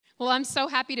Well, I'm so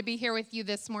happy to be here with you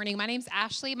this morning. My name's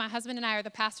Ashley. My husband and I are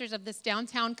the pastors of this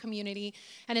downtown community,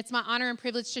 and it's my honor and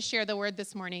privilege to share the word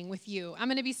this morning with you. I'm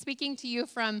going to be speaking to you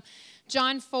from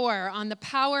John 4 on the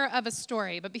power of a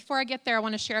story. But before I get there, I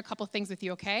want to share a couple things with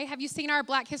you, okay? Have you seen our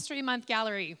Black History Month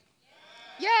gallery?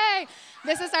 Yay!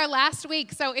 This is our last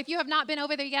week. So if you have not been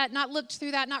over there yet, not looked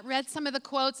through that, not read some of the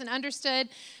quotes and understood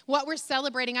what we're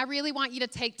celebrating, I really want you to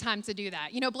take time to do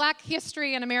that. You know, Black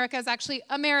history in America is actually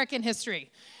American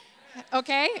history.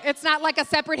 Okay? It's not like a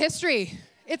separate history.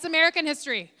 It's American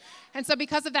history. And so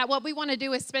because of that, what we want to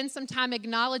do is spend some time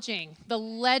acknowledging the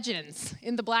legends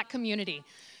in the Black community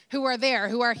who are there,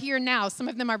 who are here now. Some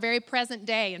of them are very present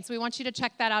day. And so we want you to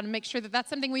check that out and make sure that that's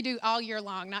something we do all year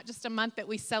long, not just a month that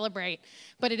we celebrate,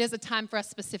 but it is a time for us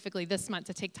specifically this month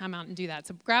to take time out and do that.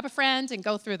 So grab a friend and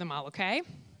go through them all, okay?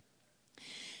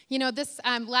 You know, this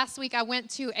last week I went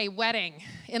to a wedding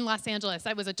in Los Angeles.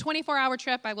 It was a 24-hour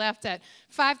trip. I left at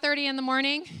 5:30 in the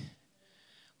morning.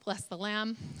 Bless the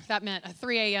lamb. That meant a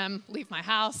 3 a.m. leave my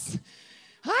house.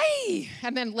 Hi!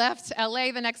 And then left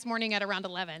LA the next morning at around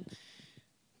 11.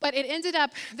 But it ended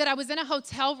up that I was in a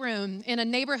hotel room in a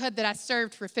neighborhood that I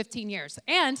served for 15 years.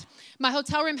 And my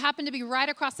hotel room happened to be right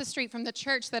across the street from the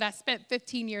church that I spent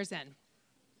 15 years in.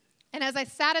 And as I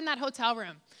sat in that hotel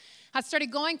room, I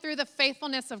started going through the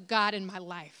faithfulness of God in my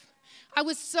life. I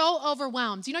was so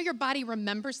overwhelmed. You know, your body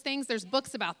remembers things. There's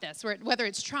books about this, whether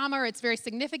it's trauma or it's very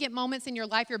significant moments in your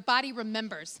life, your body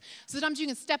remembers. So sometimes you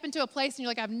can step into a place and you're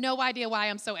like, I have no idea why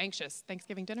I'm so anxious.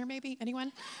 Thanksgiving dinner, maybe?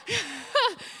 Anyone?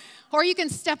 Or you can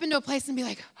step into a place and be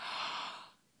like, oh,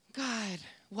 God,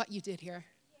 what you did here.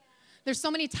 There's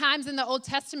so many times in the Old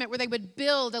Testament where they would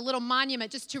build a little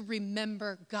monument just to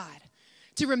remember God,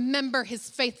 to remember his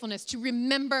faithfulness, to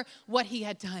remember what he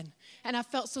had done. And I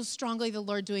felt so strongly the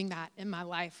Lord doing that in my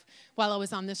life while I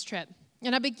was on this trip.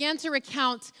 And I began to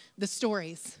recount the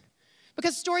stories.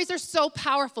 Because stories are so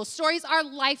powerful. Stories are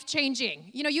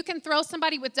life-changing. You know, you can throw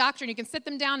somebody with doctrine. You can sit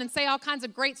them down and say all kinds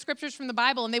of great scriptures from the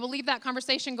Bible, and they will leave that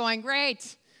conversation going,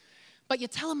 great. But you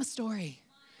tell them a story.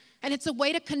 And it's a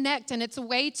way to connect, and it's a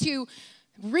way to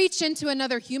reach into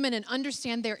another human and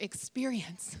understand their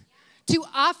experience. To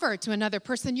offer to another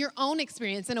person your own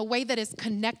experience in a way that is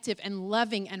connective and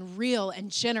loving and real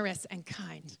and generous and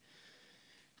kind.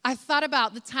 I thought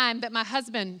about the time that my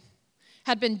husband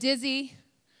had been dizzy,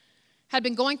 had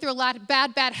been going through a lot of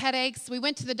bad headaches. We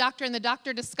went to the doctor, and the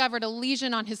doctor discovered a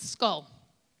lesion on his skull.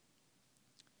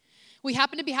 We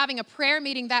happened to be having a prayer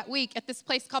meeting that week at this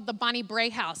place called the Bonnie Bray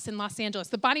House in Los Angeles.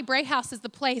 The Bonnie Bray House is the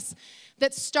place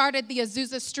that started the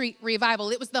Azusa Street revival.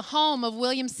 It was the home of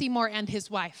William Seymour and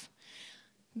his wife.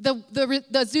 The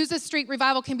Azusa Street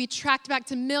revival can be tracked back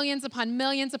to millions upon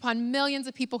millions upon millions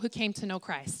of people who came to know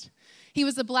Christ. He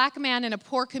was a black man in a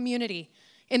poor community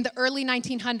in the early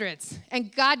 1900s,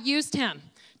 and God used him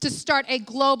to start a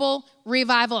global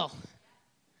revival.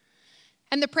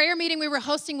 And the prayer meeting we were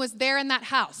hosting was there in that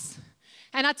house.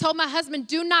 And I told my husband,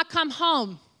 do not come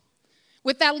home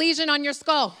with that lesion on your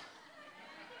skull.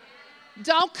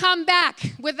 Don't come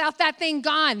back without that thing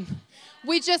gone.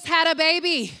 We just had a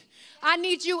baby. I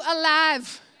need you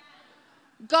alive.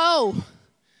 Go.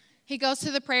 He goes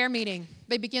to the prayer meeting.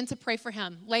 They begin to pray for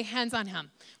him, lay hands on him.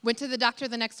 Went to the doctor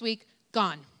the next week,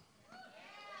 gone.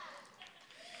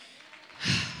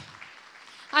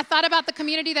 I thought about the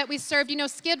community that we served. You know,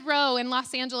 Skid Row in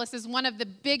Los Angeles is one of the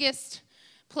biggest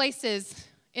places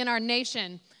in our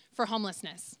nation for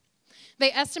homelessness.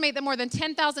 They estimate that more than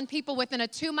 10,000 people within a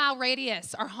 2-mile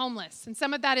radius are homeless. And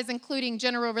some of that is including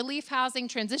general relief housing,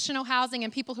 transitional housing,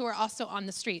 and people who are also on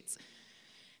the streets.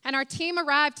 And our team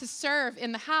arrived to serve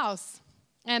in the house.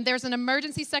 And there's an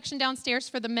emergency section downstairs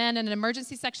for the men and an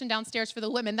emergency section downstairs for the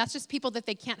women. That's just people that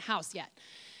they can't house yet.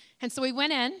 And so we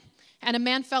went in, and a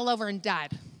man fell over and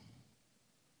died.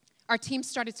 Our team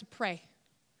started to pray.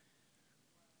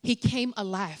 He came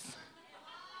alive.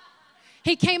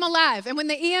 He came alive. And when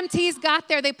the EMTs got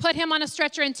there, they put him on a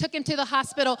stretcher and took him to the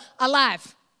hospital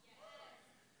alive.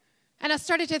 And I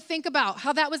started to think about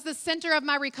how that was the center of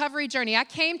my recovery journey. I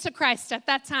came to Christ at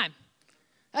that time,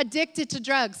 addicted to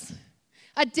drugs,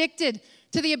 addicted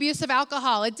to the abuse of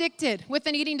alcohol, addicted with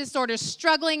an eating disorder,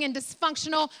 struggling in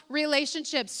dysfunctional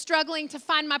relationships, struggling to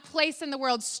find my place in the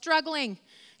world, struggling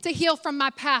to heal from my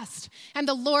past. And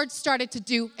the Lord started to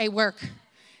do a work.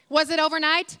 Was it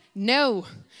overnight? No.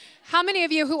 How many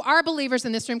of you who are believers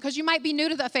in this room, because you might be new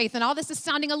to the faith and all this is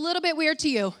sounding a little bit weird to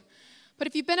you, but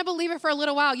if you've been a believer for a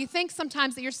little while, you think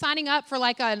sometimes that you're signing up for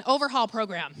like an overhaul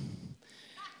program.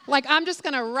 Like, I'm just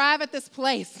going to arrive at this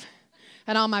place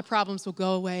and all my problems will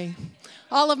go away.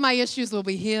 All of my issues will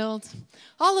be healed.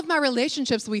 All of my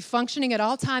relationships will be functioning at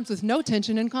all times with no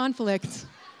tension and conflict.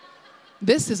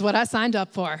 This is what I signed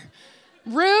up for.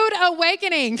 Rude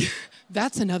awakening.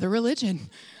 That's another religion.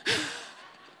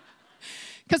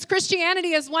 Because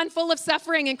Christianity is one full of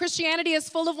suffering, and Christianity is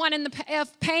full of one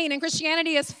of pain, and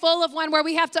Christianity is full of one where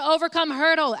we have to overcome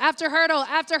hurdle after hurdle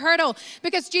after hurdle.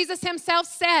 Because Jesus himself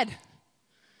said,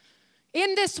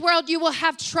 in this world you will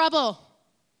have trouble,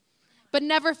 but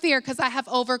never fear, because I have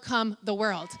overcome the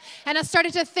world. And I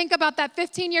started to think about that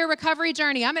 15-year recovery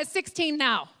journey. I'm at 16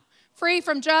 now, free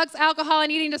from drugs, alcohol,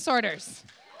 and eating disorders.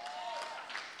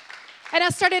 And I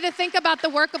started to think about the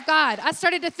work of God. I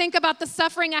started to think about the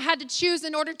suffering I had to choose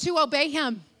in order to obey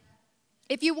him.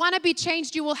 If you want to be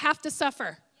changed, you will have to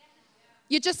suffer.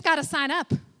 You just got to sign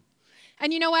up.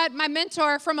 And you know what? My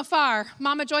mentor from afar,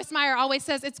 Mama Joyce Meyer, always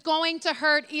says, it's going to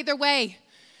hurt either way.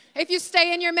 If you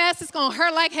stay in your mess, it's going to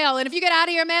hurt like hell. And if you get out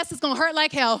of your mess, it's going to hurt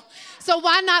like hell. So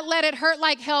why not let it hurt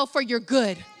like hell for your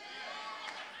good?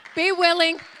 Be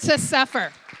willing to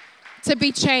suffer, to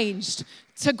be changed,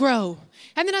 to grow.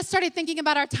 And then I started thinking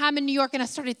about our time in New York, and I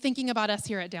started thinking about us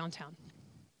here at downtown.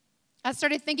 I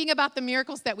started thinking about the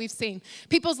miracles that we've seen.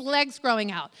 People's legs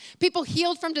growing out. People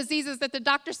healed from diseases that the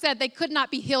doctor said they could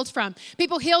not be healed from.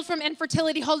 People healed from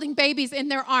infertility, holding babies in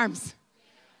their arms.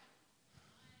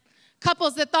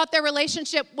 Couples that thought their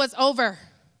relationship was over,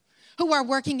 who are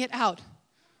working it out.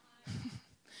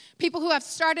 People who have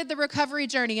started the recovery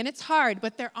journey, and it's hard,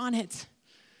 but they're on it.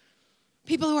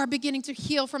 People who are beginning to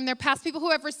heal from their past. People who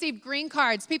have received green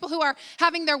cards. People who are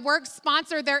having their work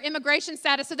sponsor their immigration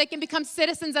status so they can become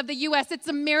citizens of the U.S. It's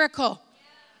a miracle.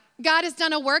 God has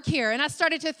done a work here. And I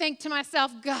started to think to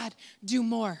myself, God, do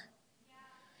more.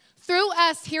 Through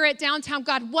us here at Downtown,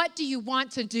 God, what do you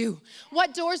want to do?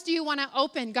 What doors do you want to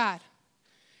open, God?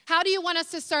 How do you want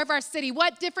us to serve our city?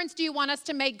 What difference do you want us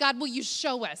to make? God, will you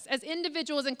show us as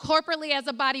individuals and corporately as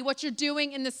a body what you're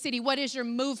doing in the city? What is your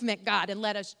movement, God? And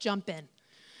let us jump in.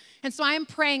 And so I am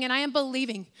praying and I am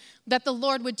believing that the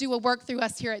Lord would do a work through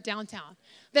us here at Downtown.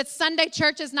 That Sunday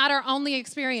church is not our only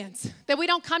experience. That we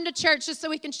don't come to church just so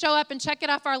we can show up and check it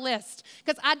off our list.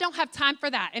 Because I don't have time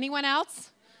for that. Anyone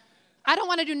else? I don't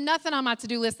want to do nothing on my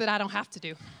to-do list that I don't have to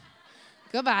do.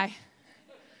 Goodbye.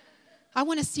 I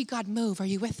want to see God move. Are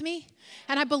you with me?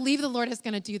 And I believe the Lord is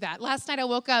going to do that. Last night I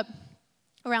woke up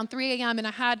around 3 a.m. and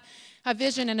I had a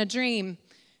vision and a dream.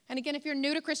 And again, if you're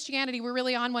new to Christianity, we're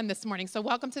really on one this morning. So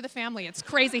welcome to the family. It's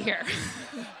crazy here.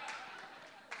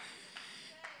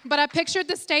 But I pictured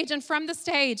the stage, and from the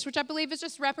stage, which I believe is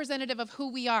just representative of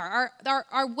who we are,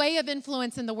 our way of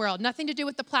influence in the world, nothing to do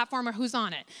with the platform or who's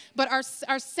on it, but our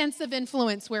sense of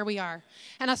influence where we are.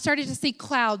 And I started to see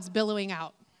clouds billowing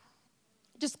out,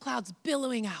 just clouds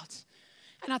billowing out.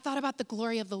 And I thought about the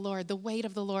glory of the Lord, the weight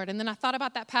of the Lord. And then I thought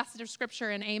about that passage of scripture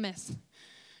in Amos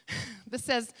that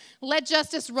says, let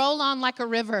justice roll on like a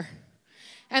river,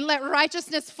 and let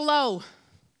righteousness flow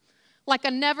like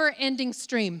a never-ending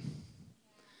stream.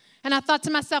 And I thought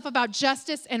to myself about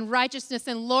justice and righteousness,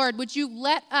 and Lord, would you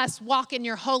let us walk in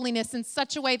your holiness in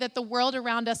such a way that the world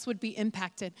around us would be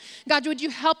impacted? God, would you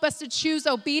help us to choose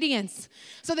obedience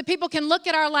so that people can look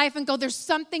at our life and go, there's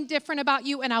something different about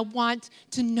you, and I want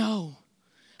to know.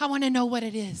 I want to know what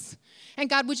it is. And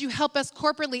God, would you help us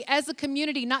corporately as a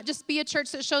community, not just be a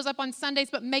church that shows up on Sundays,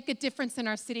 but make a difference in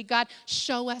our city. God,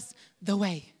 show us the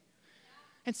way.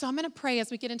 And so I'm going to pray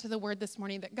as we get into the word this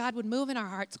morning that God would move in our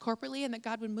hearts corporately and that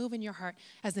God would move in your heart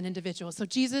as an individual. So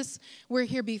Jesus, we're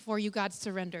here before you, God,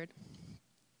 surrendered.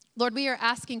 Lord, we are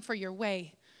asking for your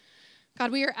way.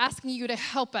 God, we are asking you to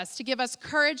help us, to give us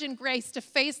courage and grace to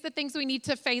face the things we need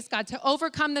to face, God, to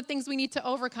overcome the things we need to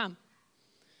overcome.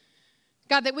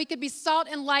 God, that we could be salt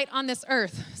and light on this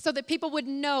earth so that people would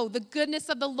know the goodness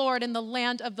of the Lord in the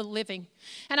land of the living.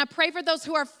 And I pray for those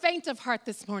who are faint of heart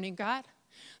this morning, God.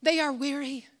 They are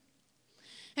weary.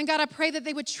 And God, I pray that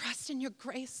they would trust in your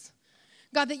grace.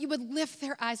 God, that you would lift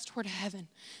their eyes toward heaven,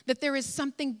 that there is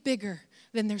something bigger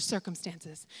than their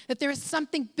circumstances, that there is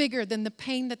something bigger than the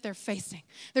pain that they're facing.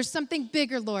 There's something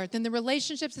bigger, Lord, than the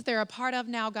relationships that they're a part of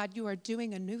now. God, you are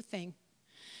doing a new thing.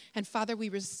 And Father, we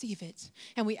receive it,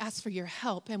 and we ask for your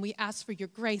help, and we ask for your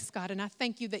grace, God. And I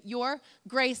thank you that your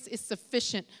grace is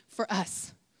sufficient for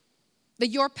us, that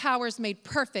your power is made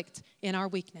perfect in our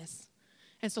weakness.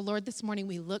 And so, Lord, this morning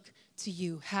we look to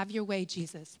you. Have your way,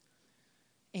 Jesus.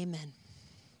 Amen.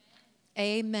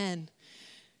 Amen.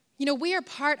 You know, we are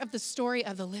part of the story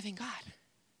of the living God.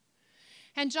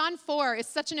 And John 4 is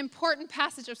such an important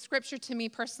passage of scripture to me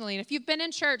personally. And if you've been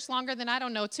in church longer than,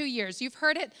 2 years, you've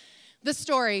heard it, the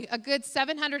story, a good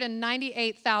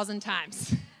 798,000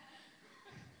 times.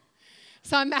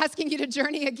 So I'm asking you to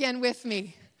journey again with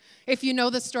me if you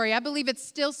know the story. I believe it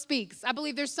still speaks. I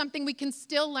believe there's something we can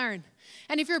still learn.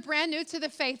 And if you're brand new to the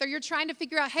faith, or you're trying to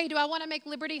figure out, hey, do I want to make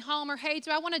Liberty home? Or hey,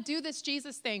 do I want to do this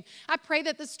Jesus thing? I pray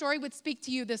that this story would speak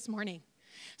to you this morning.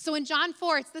 So in John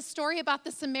 4, it's the story about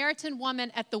the Samaritan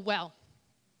woman at the well.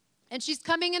 And she's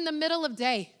coming in the middle of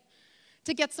day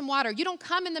to get some water. You don't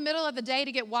come in the middle of the day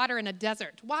to get water in a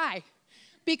desert. Why?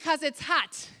 Because it's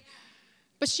hot.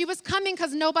 But she was coming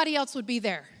because nobody else would be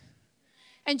there.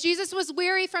 And Jesus was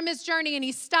weary from his journey, and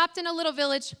he stopped in a little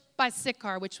village by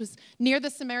Sychar, which was near the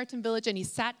Samaritan village, and he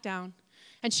sat down,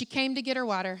 and she came to get her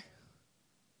water.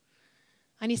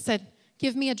 And he said,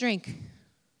 give me a drink.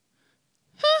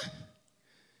 Huh?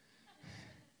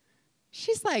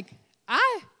 She's like,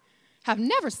 I have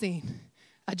never seen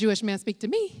a Jewish man speak to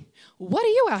me. What are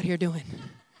you out here doing?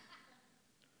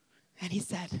 And he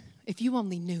said, if you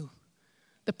only knew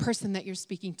the person that you're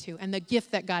speaking to and the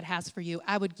gift that God has for you,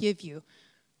 I would give you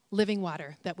living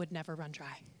water that would never run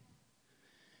dry.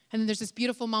 And then there's this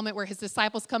beautiful moment where his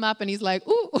disciples come up and he's like,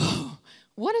 ooh,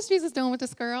 what is Jesus doing with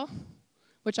this girl?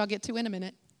 Which I'll get to in a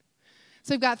minute.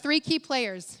 So we've got three key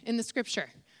players in the scripture.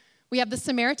 We have the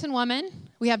Samaritan woman,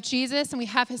 we have Jesus, and we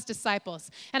have his disciples.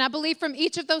 And I believe from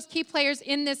each of those key players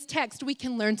in this text, we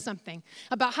can learn something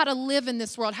about how to live in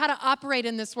this world, how to operate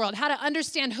in this world, how to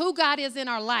understand who God is in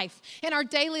our life, in our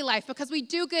daily life, because we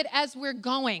do good as we're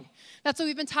going. That's what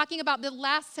we've been talking about the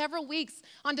last several weeks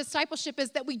on discipleship,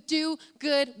 is that we do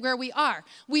good where we are.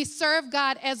 We serve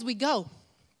God as we go.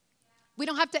 We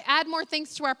don't have to add more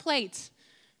things to our plate.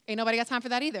 Ain't nobody got time for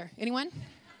that either. Anyone?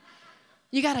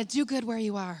 You got to do good where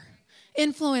you are.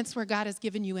 Influence where God has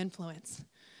given you influence.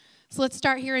 So let's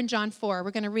start here in John 4.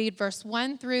 We're going to read verse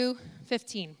 1 through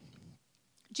 15.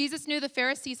 Jesus knew the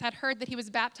Pharisees had heard that he was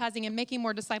baptizing and making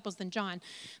more disciples than John.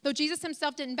 Though Jesus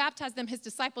himself didn't baptize them, his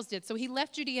disciples did. So he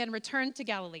left Judea and returned to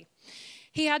Galilee.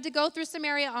 He had to go through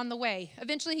Samaria on the way.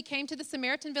 Eventually, he came to the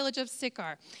Samaritan village of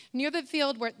Sychar, near the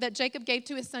field that Jacob gave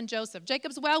to his son Joseph.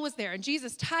 Jacob's well was there, and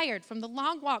Jesus, tired from the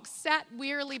long walk, sat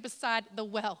wearily beside the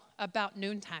well about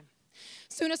noontime.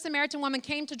 Soon a Samaritan woman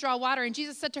came to draw water, and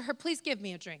Jesus said to her, please give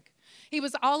me a drink. He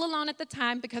was all alone at the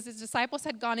time because his disciples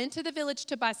had gone into the village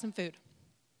to buy some food.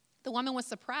 The woman was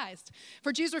surprised,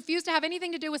 for Jews refused to have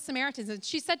anything to do with Samaritans. And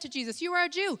she said to Jesus, you are a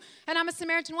Jew, and I'm a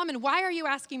Samaritan woman. Why are you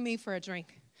asking me for a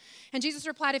drink? And Jesus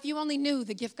replied, if you only knew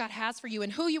the gift God has for you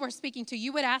and who you are speaking to,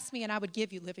 you would ask me, and I would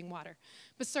give you living water.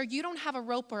 But sir, you don't have a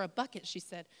rope or a bucket, she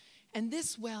said, and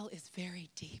this well is very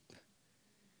deep.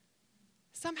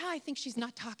 Somehow I think she's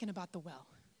not talking about the well.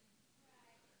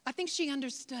 I think she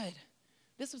understood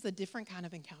this was a different kind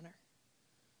of encounter.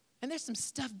 And there's some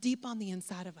stuff deep on the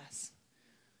inside of us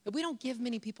that we don't give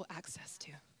many people access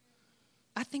to.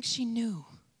 I think she knew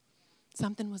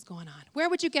something was going on. Where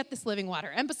would you get this living water?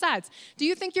 And besides, do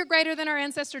you think you're greater than our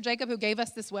ancestor Jacob, who gave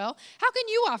us this well? How can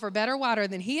you offer better water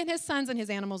than he and his sons and his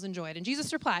animals enjoyed? And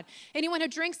Jesus replied, anyone who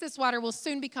drinks this water will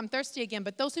soon become thirsty again,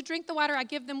 but those who drink the water I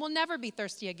give them will never be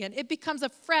thirsty again. It becomes a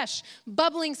fresh,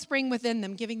 bubbling spring within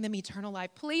them, giving them eternal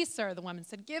life. Please, sir, the woman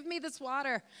said, give me this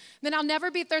water. Then I'll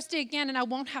never be thirsty again, and I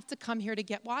won't have to come here to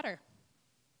get water.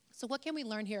 So what can we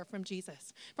learn here from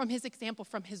Jesus, from his example,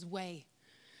 from his way?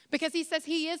 Because he says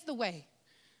he is the way,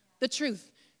 the truth,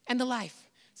 and the life.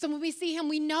 So when we see him,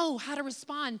 we know how to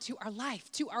respond to our life,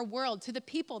 to our world, to the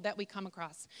people that we come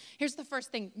across. Here's the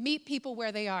first thing: meet people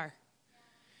where they are.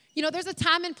 You know, there's a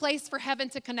time and place for heaven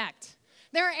to connect.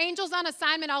 There are angels on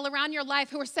assignment all around your life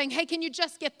who are saying, hey, can you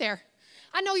just get there?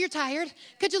 I know you're tired.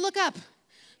 Could you look up?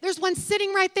 There's one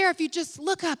sitting right there if you just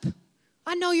look up.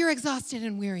 I know you're exhausted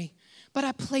and weary, but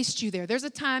I placed you there. There's a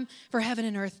time for heaven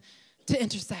and earth to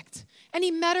intersect. And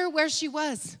he met her where she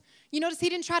was. You notice he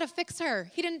didn't try to fix her.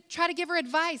 He didn't try to give her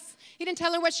advice. He didn't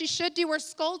tell her what she should do or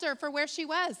scold her for where she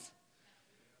was.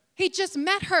 He just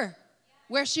met her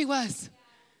where she was.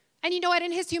 And you know what?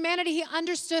 In his humanity, he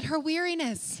understood her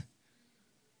weariness.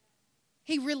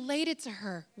 He related to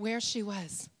her where she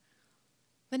was.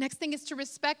 The next thing is to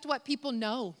respect what people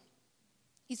know.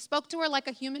 He spoke to her like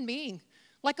a human being,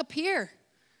 like a peer.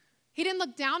 He didn't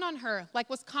look down on her like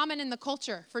was common in the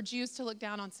culture for Jews to look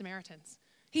down on Samaritans.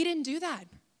 He didn't do that.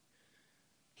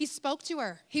 He spoke to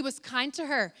her. He was kind to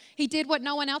her. He did what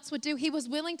no one else would do. He was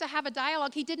willing to have a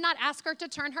dialogue. He did not ask her to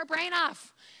turn her brain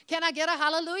off. Can I get a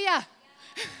hallelujah?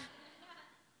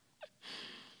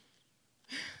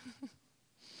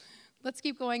 Let's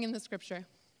keep going in the scripture.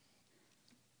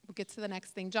 We'll get to the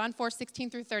next thing. John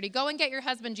 4:16-30. Go and get your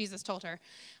husband, Jesus told her.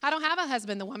 I don't have a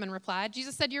husband, the woman replied.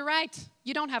 Jesus said, you're right.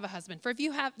 You don't have a husband. For if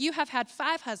you have had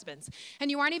 5 husbands,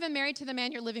 and you aren't even married to the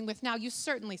man you're living with now, you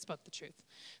certainly spoke the truth.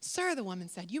 Sir, the woman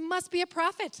said, you must be a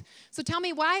prophet. So tell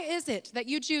me, why is it that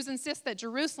you Jews insist that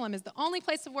Jerusalem is the only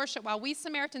place of worship, while we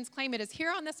Samaritans claim it is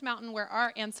here on this mountain where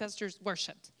our ancestors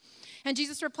worshiped? And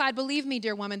Jesus replied, believe me,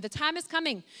 dear woman, the time is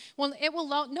coming. Well, it will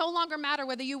no longer matter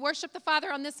whether you worship the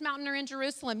Father on this mountain or in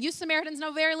Jerusalem. You Samaritans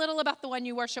know very little about the one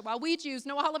you worship, while we Jews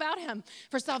know all about him.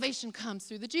 For salvation comes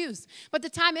through the Jews. But the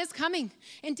time is coming.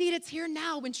 Indeed, it's here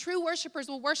now when true worshipers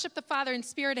will worship the Father in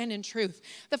spirit and in truth.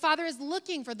 The Father is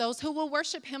looking for those who will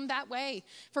worship him that way.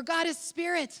 For God is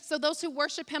spirit, so those who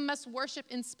worship him must worship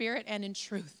in spirit and in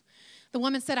truth. The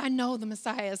woman said, I know the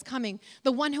Messiah is coming,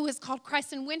 the one who is called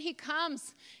Christ. And when he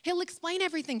comes, he'll explain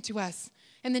everything to us.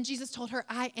 And then Jesus told her,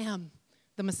 I am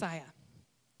the Messiah.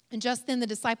 And just then the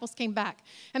disciples came back.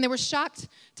 And they were shocked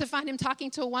to find him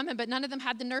talking to a woman, but none of them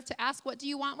had the nerve to ask, what do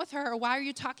you want with her? Or why are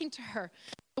you talking to her?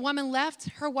 The woman left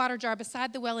her water jar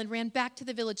beside the well and ran back to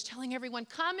the village, telling everyone,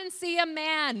 come and see a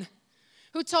man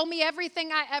who told me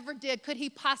everything I ever did. Could he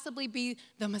possibly be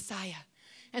the Messiah?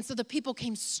 And so the people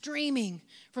came streaming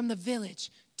from the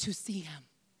village to see him.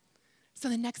 So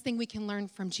the next thing we can learn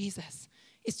from Jesus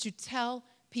is to tell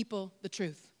people the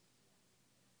truth.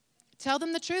 Tell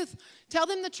them the truth. Tell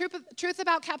them the truth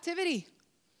about captivity.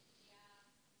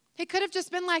 He could have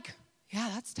just been like, yeah,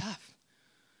 that's tough.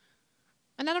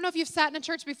 And I don't know if you've sat in a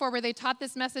church before where they taught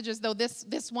this message as though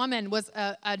this woman was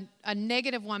a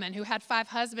negative woman who had 5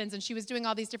 husbands and she was doing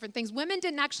all these different things. Women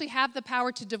didn't actually have the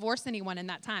power to divorce anyone in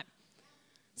that time.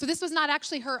 So this was not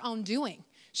actually her own doing.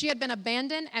 She had been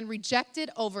abandoned and rejected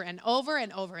over and over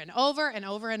and over and over and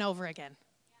over and over again.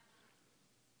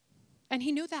 And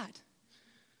he knew that.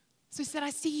 So he said, I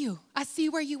see you. I see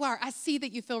where you are. I see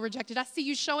that you feel rejected. I see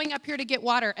you showing up here to get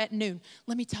water at noon.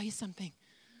 Let me tell you something.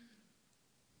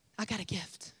 I got a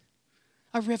gift,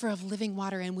 a river of living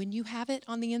water. And when you have it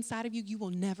on the inside of you, you will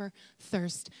never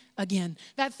thirst again.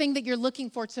 That thing that you're looking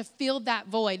for to fill that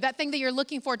void, that thing that you're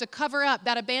looking for to cover up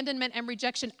that abandonment and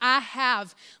rejection, I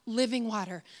have living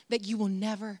water that you will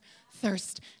never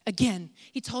thirst again.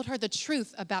 He told her the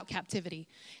truth about captivity.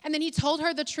 And then he told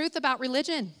her the truth about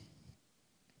religion.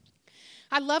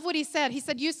 I love what he said. He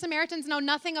said, you Samaritans know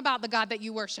nothing about the God that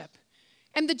you worship.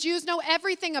 And the Jews know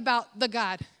everything about the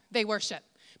God they worship.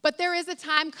 But there is a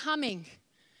time coming,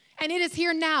 and it is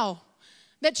here now,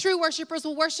 that true worshipers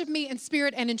will worship me in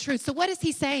spirit and in truth. So what is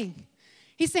he saying?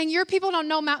 He's saying, your people don't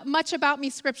know much about me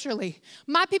scripturally.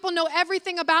 My people know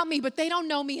everything about me, but they don't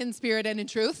know me in spirit and in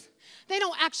truth. They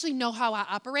don't actually know how I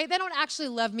operate. They don't actually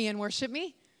love me and worship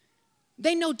me.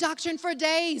 They know doctrine for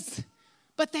days,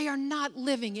 but they are not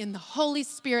living in the Holy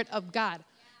Spirit of God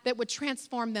that would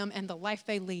transform them and the life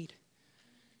they lead.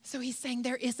 So he's saying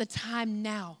there is a time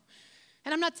now.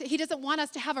 And he doesn't want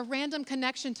us to have a random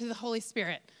connection to the Holy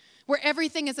Spirit where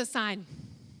everything is a sign.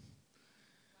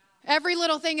 Every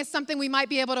little thing is something we might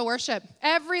be able to worship.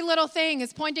 Every little thing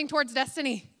is pointing towards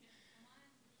destiny.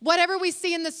 Whatever we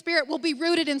see in the Spirit will be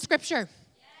rooted in Scripture.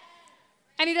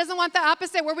 And he doesn't want the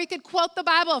opposite, where we could quote the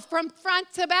Bible from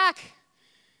front to back,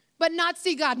 but not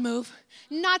see God move,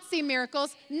 not see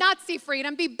miracles, not see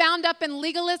freedom, be bound up in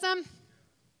legalism.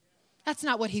 That's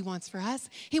not what he wants for us.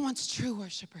 He wants true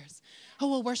worshipers who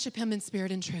will worship him in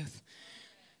spirit and truth.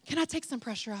 Can I take some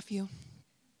pressure off you?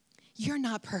 You're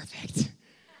not perfect.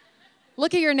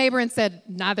 Look at your neighbor and say,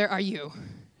 neither are you.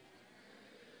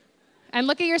 And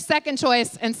look at your second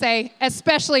choice and say,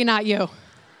 especially not you.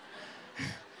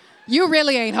 You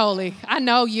really ain't holy. I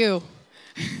know you.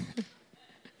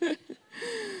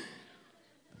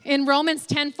 In Romans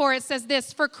 10:4, it says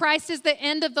this, for Christ is the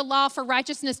end of the law for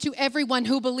righteousness to everyone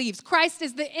who believes. Christ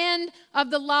is the end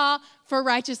of the law for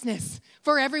righteousness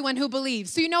for everyone who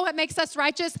believes. So you know what makes us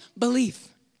righteous? Belief.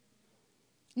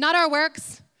 Not our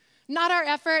works, not our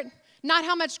effort, not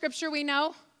how much scripture we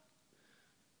know.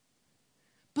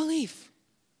 Belief.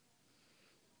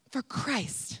 For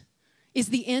Christ is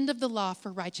the end of the law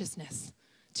for righteousness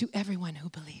to everyone who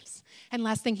believes. And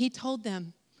last thing, he told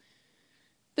them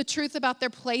the truth about their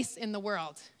place in the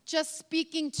world. Just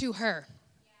speaking to her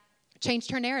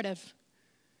changed her narrative.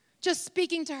 Just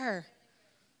speaking to her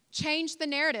changed the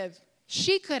narrative.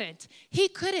 She couldn't. He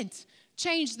couldn't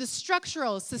change the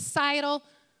structural, societal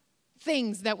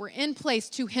things that were in place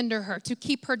to hinder her, to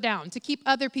keep her down, to keep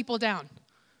other people down.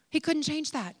 He couldn't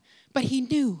change that. But he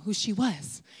knew who she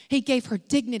was. He gave her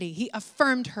dignity. He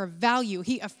affirmed her value.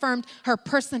 He affirmed her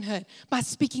personhood by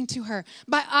speaking to her,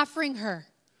 by offering her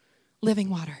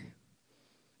living water,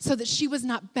 so that she was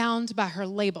not bound by her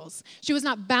labels. She was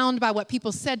not bound by what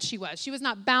people said she was. She was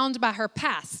not bound by her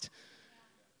past,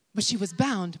 but she was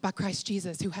bound by Christ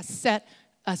Jesus, who has set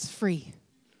us free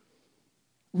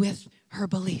with her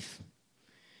belief.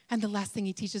 And the last thing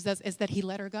he teaches us is that he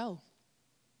let her go.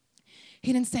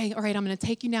 He didn't say, all right, I'm going to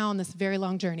take you now on this very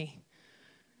long journey.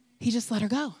 He just let her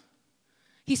go.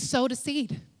 He sowed a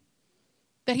seed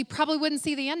that he probably wouldn't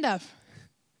see the end of.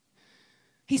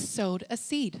 He sowed a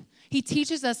seed. He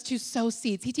teaches us to sow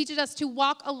seeds. He teaches us to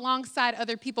walk alongside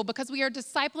other people because we are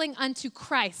discipling unto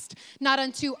Christ, not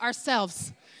unto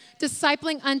ourselves.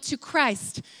 Discipling unto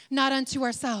Christ, not unto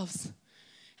ourselves.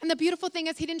 And the beautiful thing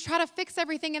is he didn't try to fix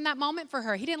everything in that moment for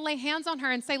her. He didn't lay hands on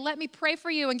her and say, let me pray for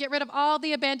you and get rid of all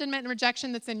the abandonment and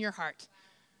rejection that's in your heart.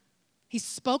 He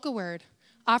spoke a word,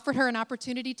 offered her an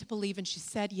opportunity to believe, and she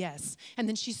said yes. And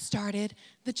then she started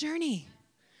the journey.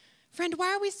 Friend,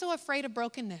 why are we so afraid of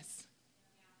brokenness?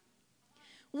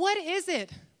 What is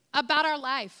it about our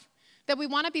life that we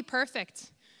want to be perfect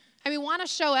and we want to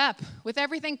show up with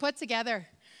everything put together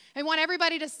and want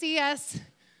everybody to see us?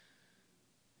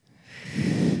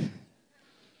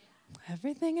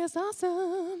 Everything is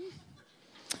awesome.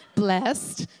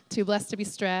 Blessed, too blessed to be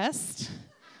stressed.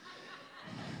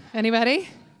 Anybody?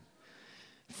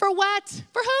 For what?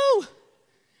 For who?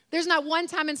 There's not one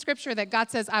time in Scripture that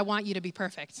God says, I want you to be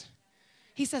perfect.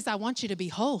 He says, I want you to be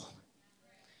whole.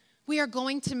 We are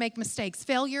going to make mistakes.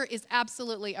 Failure is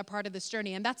absolutely a part of this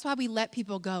journey, and that's why we let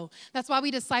people go. That's why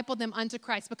we disciple them unto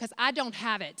Christ, because I don't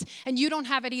have it, and you don't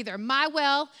have it either. My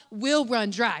well will run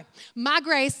dry. My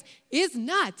grace is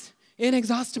not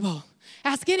inexhaustible.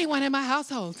 Ask anyone in my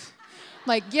household.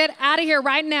 Like, get out of here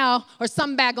right now, or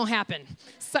something bad gonna happen.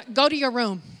 So, go to your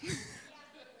room.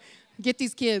 Get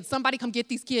these kids. Somebody come get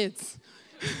these kids.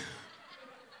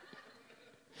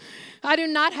 I do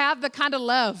not have the kind of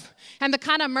love and the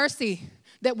kind of mercy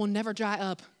that will never dry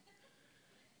up.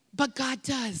 But God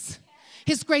does.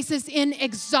 His grace is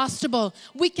inexhaustible.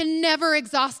 We can never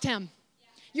exhaust him.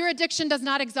 Your addiction does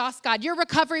not exhaust God. Your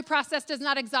recovery process does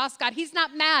not exhaust God. He's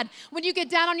not mad when you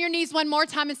get down on your knees one more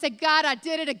time and say, God, I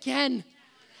did it again.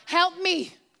 Help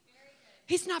me.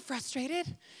 He's not frustrated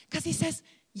because he says,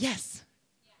 yes,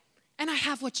 and I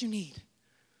have what you need.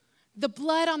 The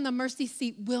blood on the mercy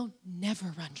seat will never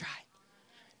run dry.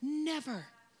 Never.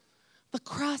 The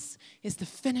cross is the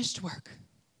finished work.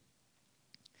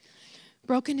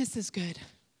 Brokenness is good.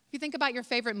 If you think about your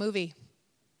favorite movie,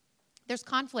 there's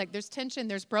conflict, there's tension,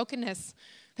 there's brokenness,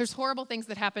 there's horrible things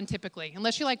that happen typically,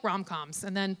 unless you like rom-coms.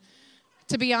 And then,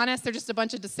 to be honest, they're just a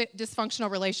bunch of dysfunctional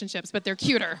relationships, but they're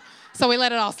cuter, so we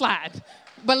let it all slide.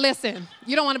 But listen,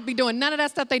 you don't want to be doing none of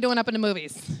that stuff they're doing up in the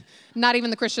movies. Not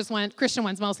even the Christian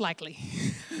ones, most likely.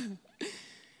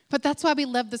 But that's why we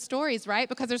love the stories, right?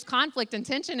 Because there's conflict and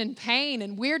tension and pain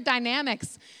and weird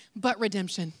dynamics, but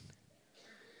redemption.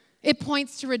 It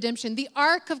points to redemption. The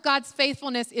arc of God's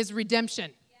faithfulness is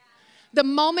redemption. The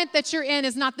moment that you're in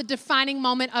is not the defining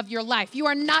moment of your life. You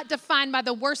are not defined by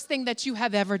the worst thing that you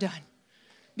have ever done,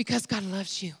 because God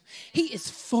loves you. He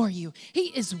is for you.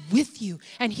 He is with you,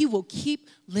 and he will keep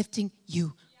lifting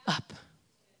you up.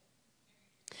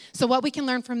 So what we can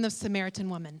learn from the Samaritan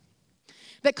woman,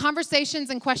 that conversations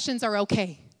and questions are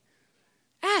okay.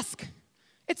 Ask.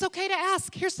 It's okay to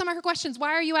ask. Here's some of her questions. Why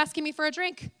are you asking me for a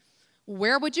drink?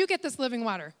 Where would you get this living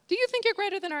water? Do you think you're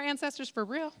greater than our ancestors for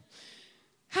real?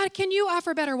 How can you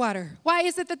offer better water? Why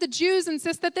is it that the Jews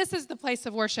insist that this is the place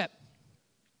of worship?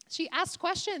 She asked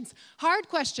questions, hard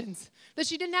questions that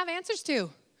she didn't have answers to.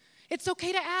 It's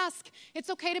okay to ask. It's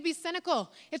okay to be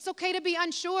cynical. It's okay to be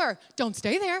unsure. Don't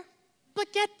stay there, but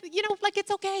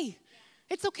it's okay.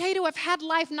 It's okay to have had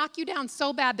life knock you down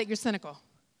so bad that you're cynical.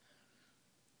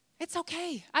 It's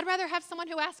okay. I'd rather have someone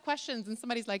who asks questions than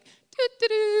somebody's like,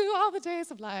 do all the days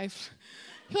of life.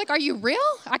 You're like, are you real?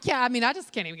 I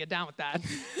just can't even get down with that.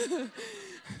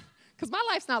 Because my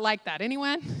life's not like that.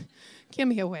 Anyone? Give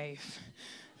me a wave.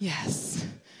 Yes.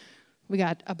 We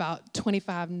got about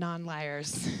 25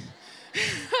 non-liars.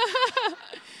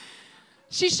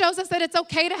 She shows us that it's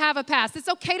okay to have a past. It's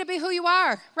okay to be who you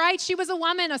are, right? She was a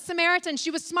woman, a Samaritan. She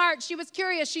was smart. She was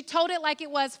curious. She told it like it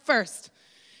was first.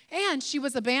 And she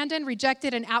was abandoned,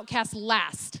 rejected, and outcast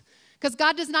last. Because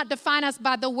God does not define us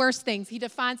by the worst things. He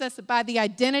defines us by the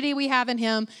identity we have in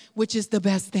him, which is the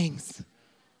best things.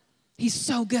 He's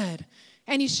so good.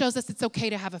 And he shows us it's okay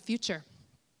to have a future.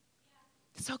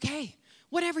 It's okay.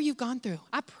 Whatever you've gone through,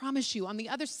 I promise you, on the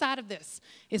other side of this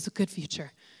is a good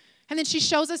future. And then she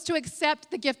shows us to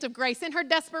accept the gift of grace. In her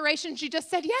desperation, she just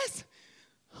said, yes.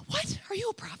 What? Are you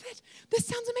a prophet? This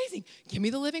sounds amazing. Give me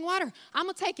the living water. I'm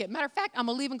going to take it. Matter of fact, I'm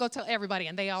going to leave and go tell everybody,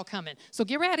 and they all coming. So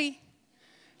get ready.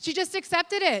 She just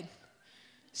accepted it.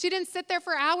 She didn't sit there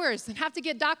for hours and have to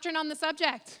get doctrine on the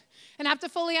subject and have to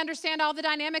fully understand all the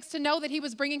dynamics to know that he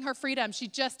was bringing her freedom. She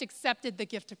just accepted the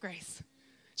gift of grace.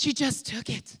 She just took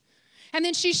it. And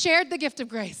then she shared the gift of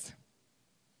grace.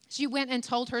 She went and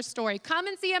told her story. Come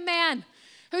and see a man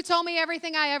who told me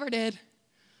everything I ever did.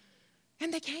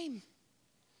 And they came.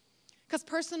 Because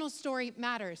personal story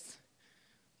matters.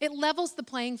 It levels the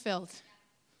playing field.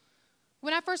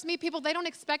 When I first meet people, they don't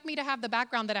expect me to have the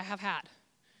background that I have had.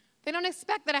 They don't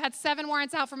expect that I had 7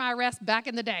 warrants out for my arrest back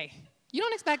in the day. You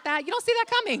don't expect that. You don't see that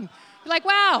coming. You're like,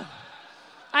 wow,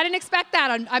 I didn't expect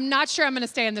that. I'm not sure I'm going to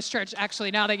stay in this church,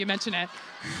 actually, now that you mention it.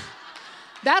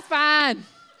 That's fine.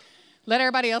 Let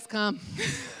everybody else come.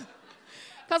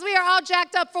 Because we are all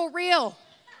jacked up for real.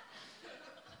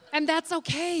 And that's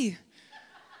okay.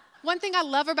 One thing I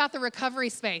love about the recovery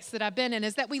space that I've been in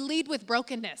is that we lead with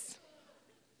brokenness.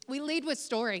 We lead with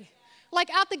story. Like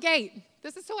out the gate,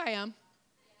 this is who I am.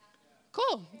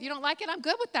 Cool. You don't like it? I'm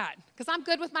good with that because I'm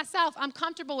good with myself. I'm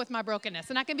comfortable with my brokenness,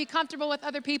 and I can be comfortable with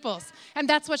other people's. And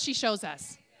that's what she shows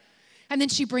us. And then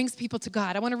she brings people to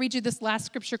God. I want to read you this last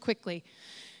scripture quickly.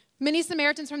 Many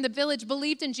Samaritans from the village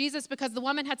believed in Jesus because the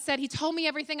woman had said, "He told me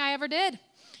everything I ever did."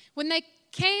 When they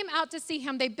came out to see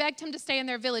him, they begged him to stay in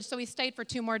their village, so he stayed for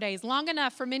 2 more days, long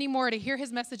enough for many more to hear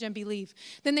his message and believe.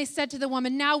 Then they said to the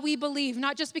woman, "Now we believe,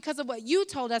 not just because of what you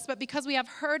told us, but because we have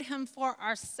heard him for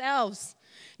ourselves.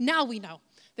 Now we know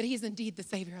that he is indeed the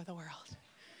Savior of the world."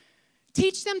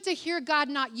 Teach them to hear God,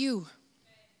 not you.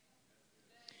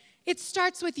 It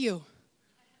starts with you.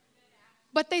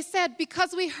 But they said,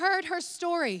 because we heard her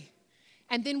story,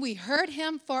 and then we heard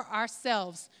him for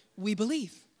ourselves, we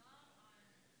believe.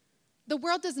 The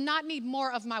world does not need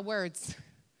more of my words.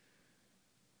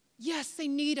 Yes, they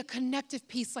need a connective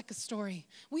piece like a story.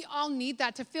 We all need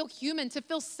that to feel human, to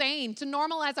feel sane, to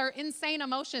normalize our insane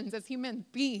emotions as human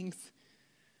beings.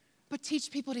 But teach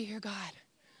people to hear God.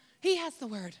 He has the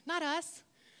word, not us.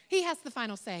 He has the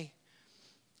final say.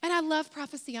 And I love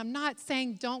prophecy. I'm not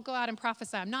saying don't go out and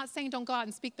prophesy. I'm not saying don't go out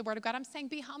and speak the word of God. I'm saying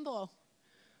be humble.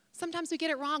 Sometimes we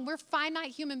get it wrong. We're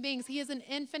finite human beings. He is an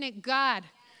infinite God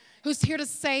who's here to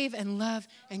save and love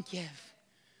and give.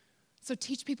 So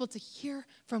teach people to hear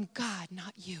from God,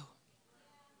 not you.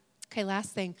 Okay,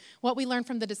 last thing. What we learned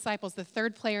from the disciples, the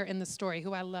third player in the story,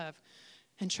 who I love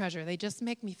and treasure. They just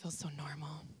make me feel so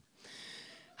normal.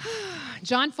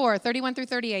 John 4, 31 through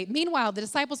 38. Meanwhile, the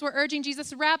disciples were urging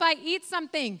Jesus, "Rabbi, eat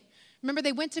something." Remember,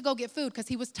 they went to go get food because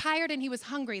he was tired and he was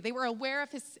hungry. They were aware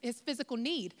of his physical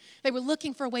need. They were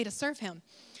looking for a way to serve him.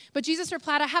 But Jesus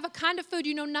replied, "I have a kind of food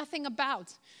you know nothing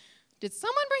about." Did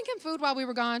someone bring him food while we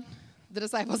were gone? The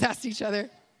disciples asked each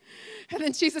other. And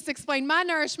then Jesus explained, "My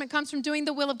nourishment comes from doing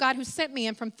the will of God who sent me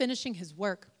and from finishing his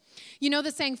work. You know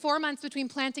the saying, 4 months between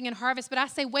planting and harvest, but I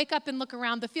say wake up and look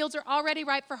around. The fields are already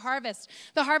ripe for harvest.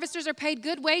 The harvesters are paid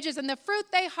good wages, and the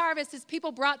fruit they harvest is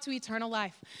people brought to eternal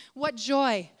life. What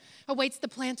joy awaits the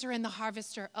planter and the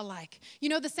harvester alike." You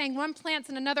know the saying, one plants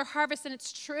and another harvests, and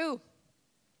it's true.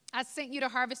 I sent you to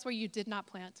harvest where you did not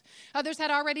plant. Others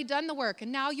had already done the work,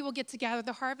 and now you will get to gather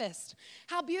the harvest.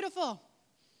 How beautiful.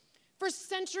 For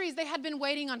centuries, they had been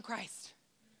waiting on Christ.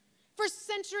 For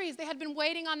centuries, they had been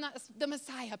waiting on the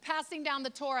Messiah, passing down the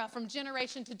Torah from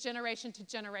generation to generation to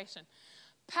generation,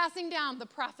 passing down the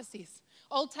prophecies,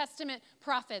 Old Testament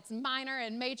prophets, minor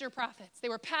and major prophets. They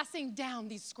were passing down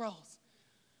these scrolls,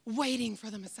 waiting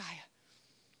for the Messiah.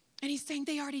 And he's saying,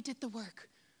 they already did the work.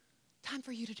 Time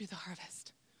for you to do the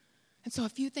harvest. And so a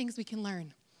few things we can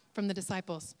learn from the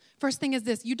disciples. First thing is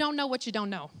this: you don't know what you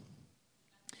don't know.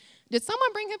 Did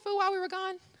someone bring him food while we were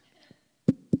gone?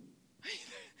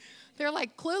 They're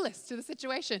like clueless to the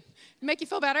situation. Make you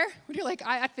feel better? When you're like,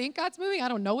 I think God's moving. I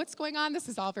don't know what's going on. This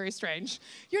is all very strange.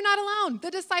 You're not alone. The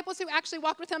disciples who actually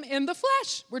walked with him in the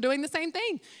flesh were doing the same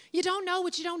thing. You don't know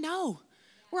what you don't know.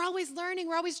 We're always learning.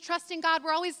 We're always trusting God.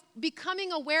 We're always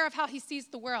becoming aware of how he sees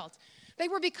the world. They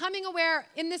were becoming aware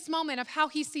in this moment of how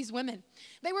he sees women.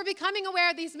 They were becoming aware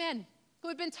of these men who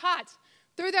had been taught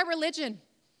through their religion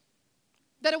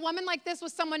that a woman like this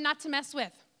was someone not to mess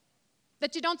with,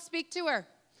 that you don't speak to her,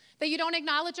 that you don't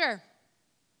acknowledge her.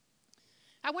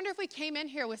 I wonder if we came in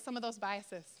here with some of those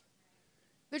biases.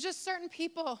 There's just certain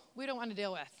people we don't want to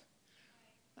deal with.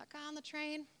 That guy on the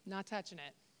train, not touching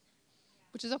it,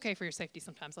 which is okay for your safety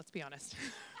sometimes, let's be honest.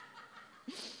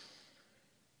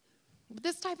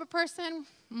 This type of person,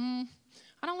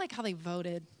 I don't like how they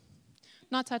voted.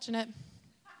 Not touching it.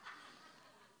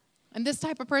 And this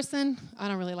type of person, I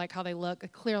don't really like how they look. They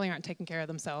clearly aren't taking care of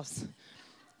themselves.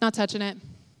 Not touching it.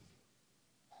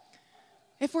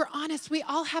 If we're honest, we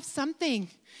all have something.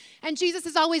 And Jesus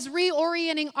is always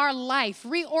reorienting our life,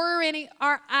 reorienting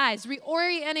our eyes,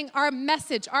 reorienting our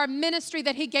message, our ministry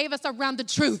that he gave us around the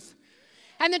truth.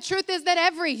 And the truth is that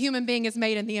every human being is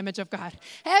made in the image of God.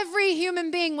 Every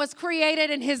human being was created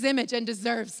in his image and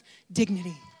deserves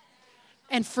dignity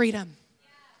and freedom.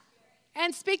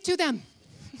 And speak to them.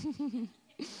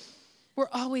 We're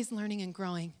always learning and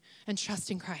growing and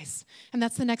trusting Christ. And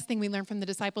that's the next thing we learn from the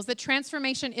disciples, that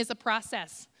transformation is a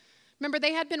process. Remember,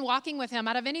 they had been walking with him.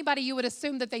 Out of anybody, you would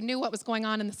assume that they knew what was going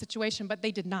on in the situation, but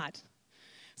they did not.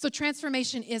 So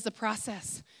transformation is a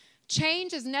process.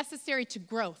 Change is necessary to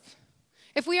growth.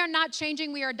 If we are not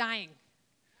changing, we are dying.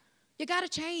 You got to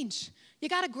change. You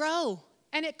got to grow.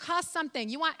 And it costs something.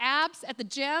 You want abs at the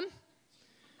gym?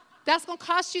 That's going to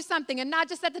cost you something. And not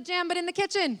just at the gym, but in the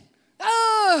kitchen.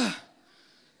 Oh!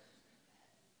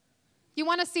 You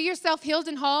want to see yourself healed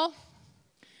and whole?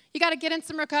 You got to get in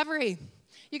some recovery.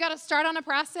 You got to start on a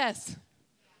process.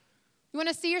 You want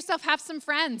to see yourself have some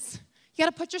friends. You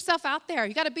got to put yourself out there.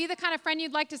 You got to be the kind of friend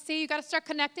you'd like to see. You got to start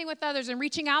connecting with others and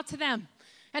reaching out to them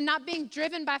and not being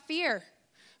driven by fear,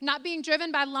 not being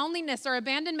driven by loneliness or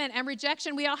abandonment and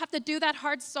rejection. We all have to do that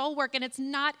hard soul work, and it's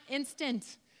not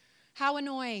instant. How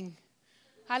annoying.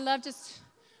 I love just,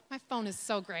 my phone is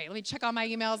so great. Let me check all my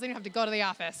emails. I don't have to go to the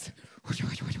office.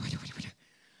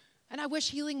 And I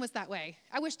wish healing was that way.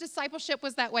 I wish discipleship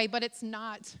was that way, but it's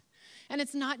not. And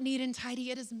it's not neat and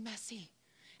tidy. It is messy.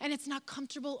 And it's not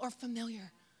comfortable or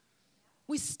familiar.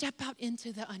 We step out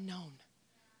into the unknown.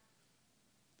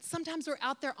 Sometimes we're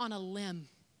out there on a limb.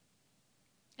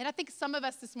 And I think some of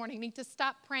us this morning need to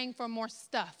stop praying for more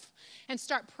stuff and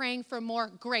start praying for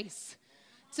more grace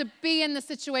to be in the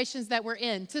situations that we're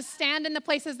in, to stand in the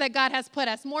places that God has put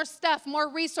us. More stuff,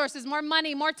 more resources, more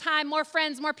money, more time, more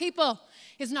friends, more people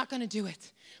is not going to do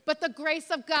it. But the grace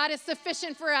of God is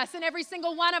sufficient for us in every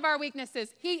single one of our weaknesses.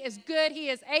 He is good. He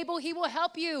is able. He will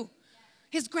help you.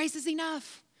 His grace is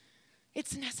enough.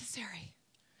 It's necessary.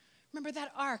 Remember,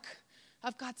 that arc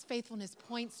of God's faithfulness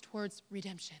points towards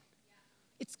redemption.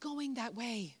 It's going that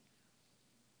way.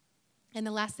 And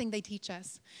the last thing they teach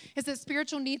us is that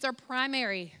spiritual needs are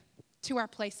primary to our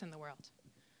place in the world.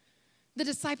 The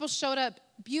disciples showed up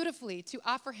beautifully to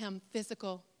offer him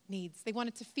physical needs. They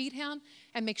wanted to feed him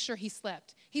and make sure he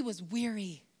slept. He was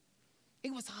weary. He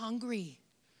was hungry.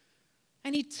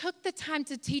 And he took the time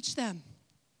to teach them.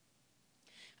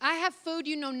 I have food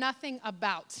you know nothing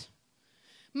about.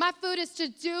 My food is to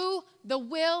do the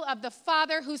will of the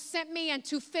Father who sent me and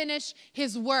to finish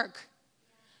his work.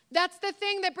 That's the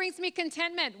thing that brings me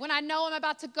contentment when I know I'm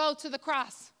about to go to the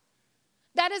cross.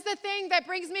 That is the thing that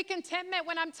brings me contentment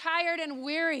when I'm tired and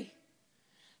weary.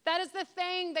 That is the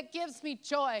thing that gives me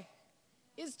joy,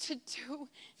 is to do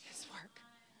his work,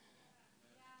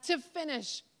 to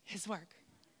finish his work.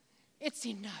 It's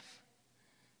enough.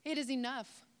 It is enough.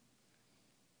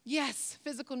 Yes,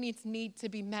 physical needs need to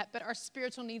be met, but our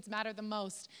spiritual needs matter the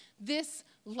most. This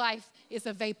life is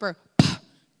a vapor.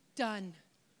 Done.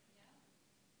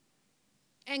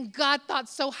 And God thought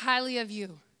so highly of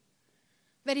you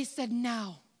that he said,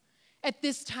 now, at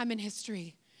this time in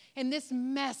history, in this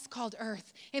mess called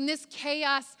earth, in this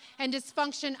chaos and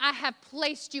dysfunction, I have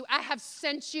placed you, I have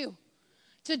sent you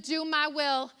to do my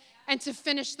will and to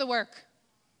finish the work.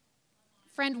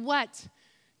 Friend, what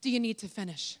do you need to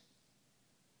finish?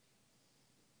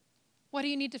 What do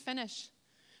you need to finish?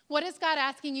 What is God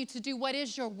asking you to do? What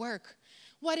is your work?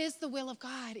 What is the will of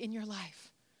God in your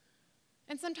life?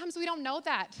 And sometimes we don't know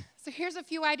that. So here's a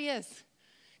few ideas.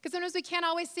 Because sometimes we can't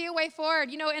always see a way forward.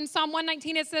 You know, in Psalm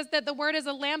 119, it says that the word is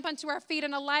a lamp unto our feet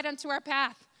and a light unto our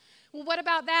path. Well, what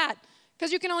about that?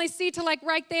 Because you can only see to like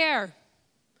right there.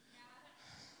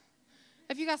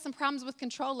 If you got some problems with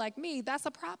control like me, that's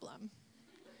a problem.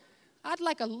 I'd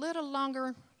like a little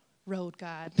longer road,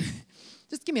 God.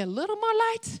 Just give me a little more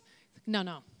light.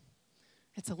 No.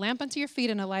 It's a lamp unto your feet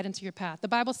and a light unto your path. The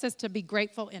Bible says to be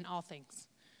grateful in all things.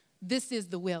 This is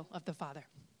the will of the Father.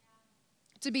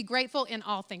 To be grateful in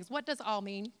all things. What does all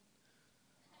mean?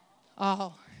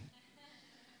 All.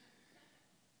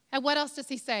 And what else does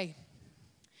he say?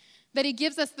 That he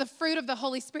gives us the fruit of the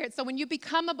Holy Spirit. So when you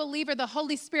become a believer, the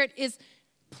Holy Spirit is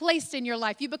placed in your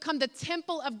life. You become the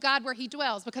temple of God where he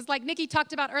dwells. Because like Nikki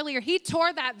talked about earlier, he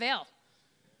tore that veil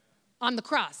on the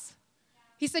cross.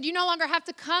 He said, you no longer have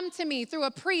to come to me through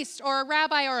a priest or a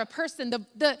rabbi or a person.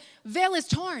 The veil is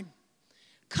torn.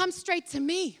 Come straight to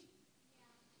me.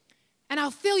 And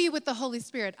I'll fill you with the Holy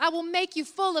Spirit. I will make you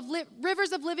full of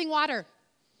rivers of living water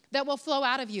that will flow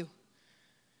out of you.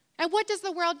 And what does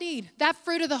the world need? That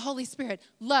fruit of the Holy Spirit.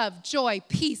 Love, joy,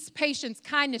 peace, patience,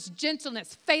 kindness,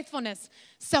 gentleness, faithfulness,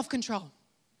 self-control.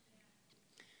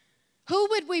 Who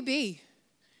would we be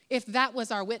if that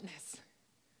was our witness?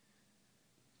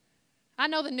 I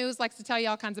know the news likes to tell you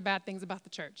all kinds of bad things about the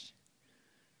church.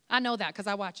 I know that because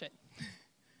I watch it.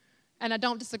 And I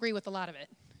don't disagree with a lot of it.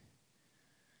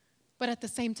 But at the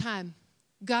same time,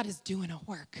 God is doing a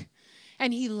work.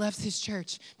 And he loves his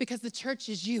church because the church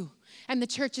is you and the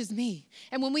church is me.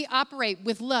 And when we operate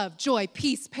with love, joy,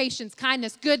 peace, patience,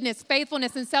 kindness, goodness,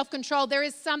 faithfulness, and self-control, there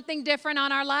is something different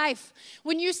on our life.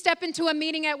 When you step into a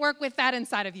meeting at work with that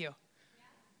inside of you,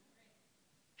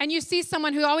 and you see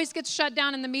someone who always gets shut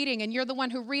down in the meeting and you're the one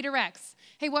who redirects,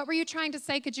 hey, what were you trying to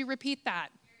say? Could you repeat that?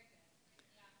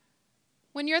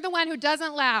 When you're the one who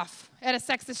doesn't laugh at a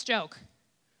sexist joke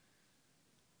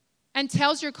and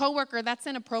tells your coworker that's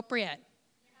inappropriate,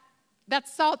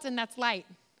 that's salt and that's light.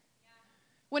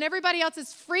 When everybody else is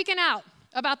freaking out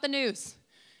about the news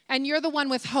and you're the one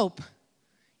with hope,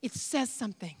 it says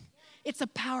something. It's a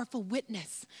powerful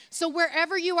witness. So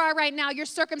wherever you are right now, your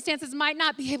circumstances might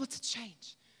not be able to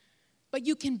change, but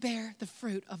you can bear the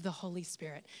fruit of the Holy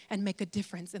Spirit and make a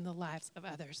difference in the lives of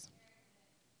others.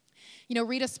 You know,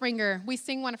 Rita Springer, we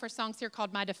sing one of her songs here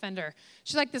called My Defender.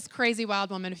 She's like this crazy wild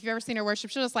woman. If you've ever seen her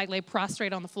worship, she'll just like lay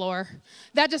prostrate on the floor.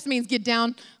 That just means get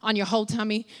down on your whole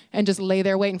tummy and just lay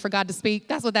there waiting for God to speak.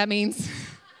 That's what that means.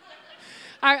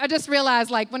 I just realized,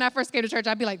 like, when I first came to church,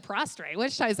 I'd be like, prostrate?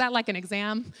 Is that like an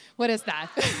exam? What is that?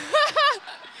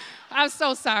 I'm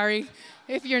so sorry.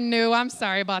 If you're new, I'm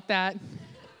sorry about that.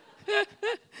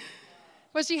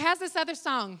 But she has this other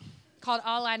song called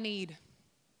All I Need.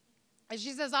 And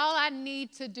she says, all I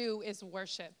need to do is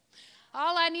worship.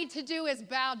 All I need to do is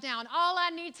bow down. All I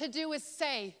need to do is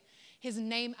say his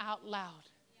name out loud.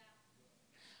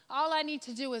 All I need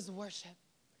to do is worship.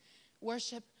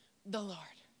 Worship the Lord.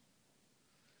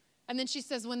 And then she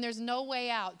says, when there's no way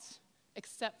out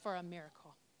except for a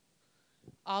miracle,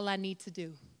 all I need to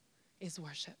do is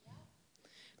worship.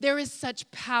 There is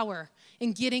such power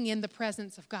in getting in the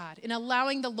presence of God, in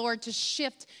allowing the Lord to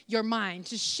shift your mind,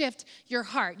 to shift your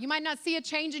heart. You might not see a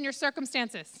change in your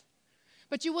circumstances,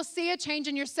 but you will see a change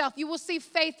in yourself. You will see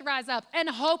faith rise up and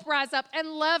hope rise up and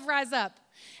love rise up.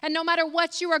 And no matter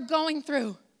what you are going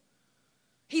through,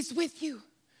 he's with you.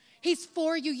 He's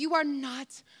for you. You are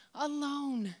not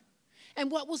alone.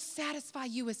 And what will satisfy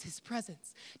you is his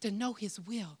presence, to know his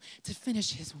will, to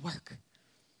finish his work.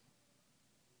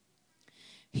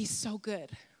 He's so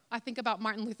good. I think about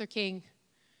Martin Luther King,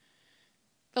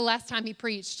 the last time he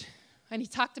preached, and he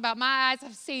talked about, my eyes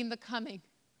have seen the coming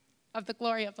of the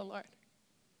glory of the Lord.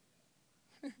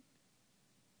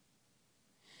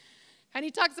 And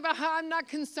he talks about how I'm not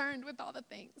concerned with all the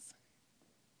things.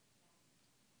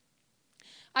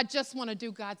 I just want to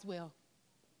do God's will.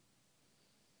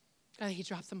 And he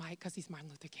drops the mic because he's Martin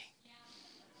Luther King.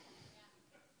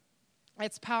 Yeah.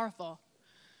 It's powerful.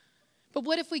 But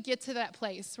what if we get to that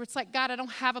place where it's like, God, I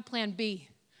don't have a plan B.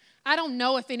 I don't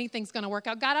know if anything's going to work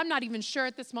out. God, I'm not even sure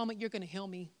at this moment you're going to heal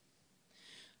me.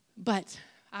 But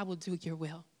I will do your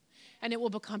will. And it will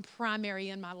become primary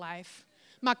in my life.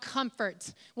 My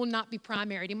comfort will not be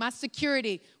primary. My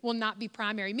security will not be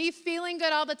primary. Me feeling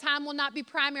good all the time will not be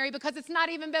primary because it's not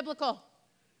even biblical.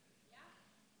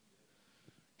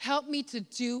 Help me to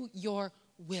do your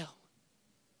will,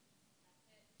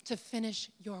 to finish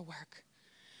your work.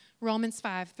 Romans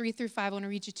 5, 3-5, I want to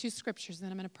read you 2 scriptures, and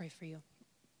then I'm going to pray for you.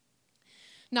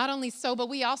 Not only so, but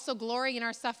we also glory in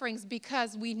our sufferings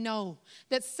because we know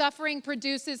that suffering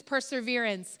produces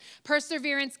perseverance.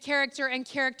 Perseverance, character, and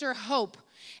character, hope.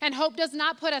 And hope does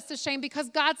not put us to shame because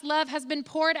God's love has been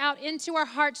poured out into our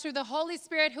hearts through the Holy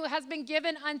Spirit who has been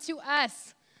given unto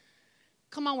us.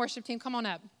 Come on, worship team, come on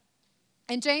up.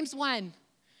 In James 1,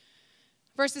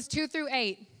 verses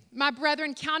 2-8, my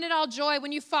brethren, count it all joy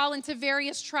when you fall into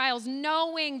various trials,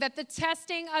 knowing that the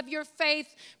testing of your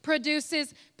faith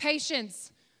produces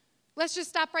patience. Let's just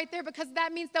stop right there because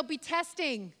that means there'll be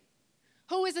testing.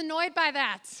 Who is annoyed by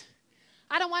that?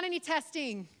 I don't want any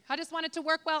testing. I just want it to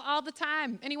work well all the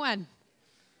time. Anyone?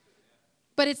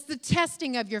 But it's the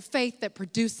testing of your faith that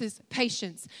produces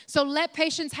patience. So let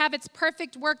patience have its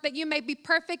perfect work that you may be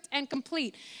perfect and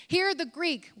complete. Here the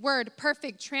Greek word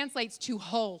perfect translates to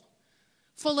whole,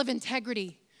 full of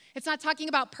integrity. It's not talking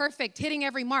about perfect, hitting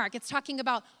every mark. It's talking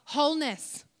about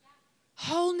wholeness.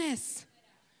 Wholeness.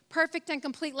 Perfect and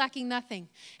complete, lacking nothing.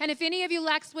 And if any of you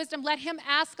lacks wisdom, let him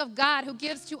ask of God who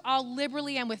gives to all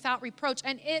liberally and without reproach,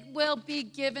 and it will be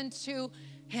given to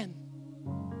him.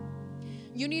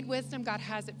 You need wisdom, God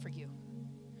has it for you.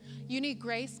 You need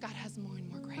grace, God has more and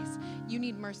more grace. You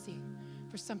need mercy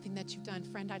for something that you've done.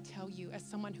 Friend, I tell you, as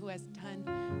someone who has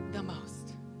done the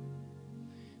most,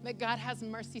 that God has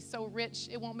mercy so rich,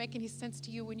 it won't make any sense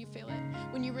to you when you feel it,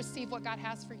 when you receive what God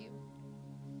has for you.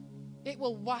 It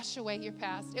will wash away your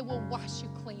past. It will wash you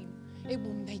clean. It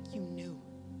will make you new.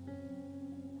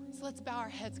 So let's bow our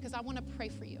heads because I want to pray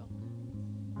for you.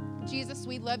 Jesus,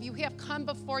 we love you. We have come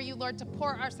before you, Lord, to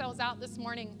pour ourselves out this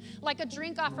morning like a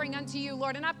drink offering unto you,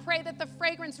 Lord. And I pray that the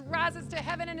fragrance rises to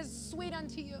heaven and is sweet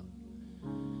unto you.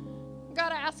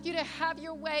 God, I ask you to have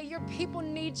your way. Your people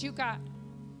need you, God.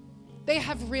 They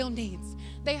have real needs.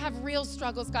 They have real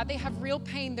struggles, God. They have real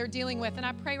pain they're dealing with. And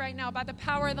I pray right now by the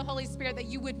power of the Holy Spirit that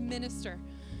you would minister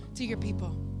to your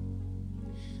people.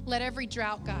 Let every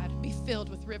drought, God, be filled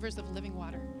with rivers of living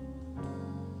water.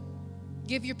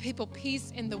 Give your people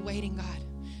peace in the waiting,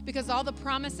 God, because all the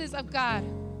promises of God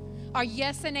are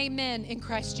yes and amen in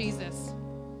Christ Jesus.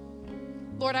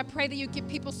 Lord, I pray that you give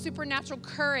people supernatural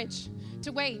courage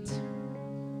to wait,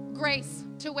 grace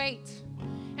to wait.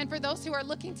 And for those who are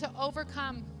looking to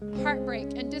overcome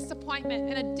heartbreak and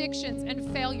disappointment and addictions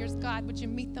and failures, God, would you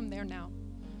meet them there now?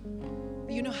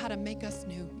 You know how to make us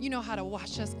new. You know how to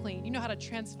wash us clean. You know how to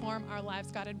transform our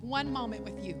lives, God. And one moment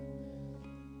with you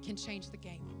can change the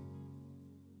game.